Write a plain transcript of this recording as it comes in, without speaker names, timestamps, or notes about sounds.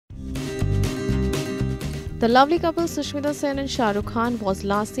The lovely couple Sushmita Sen and Shah Rukh Khan was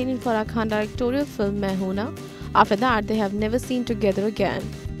last seen in Farah Khan directorial film Main Hoon Na'after. After that, they have never seen together again.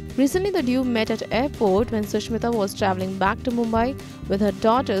 Recently, the duo met at airport when Sushmita was travelling back to Mumbai with her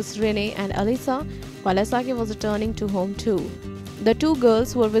daughters Renee and Alisa, while SRK was returning to home too. The two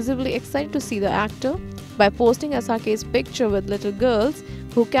girls were visibly excited to see the actor. By posting SRK's picture with little girls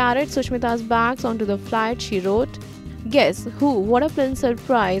who carried Sushmita's bags onto the flight, she wrote, "Guess who? What a pleasant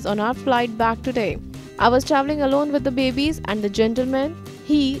surprise on our flight back today. I was travelling alone with the babies and the gentleman.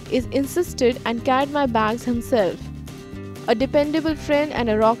 He is insisted and carried my bags himself. A dependable friend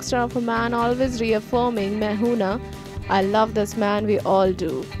and a rock star of a man, always reaffirming Mehuna. I love this man, we all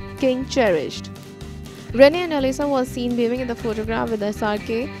do. King cherished." Renee and Alisa was seen waving in the photograph with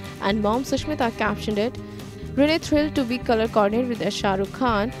SRK, and mom Sushmita captioned it, "Renee thrilled to be color coordinated with Shah Rukh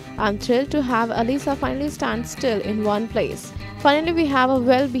Khan. I'm thrilled to have Alisa finally stand still in one place. Finally, we have a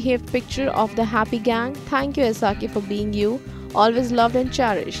well-behaved picture of the happy gang. Thank you SRK for being you, always loved and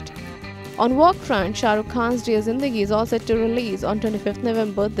cherished." On work front, Shah Rukh Khan's Dear Zindagi is all set to release on 25th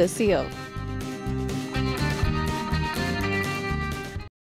November this year.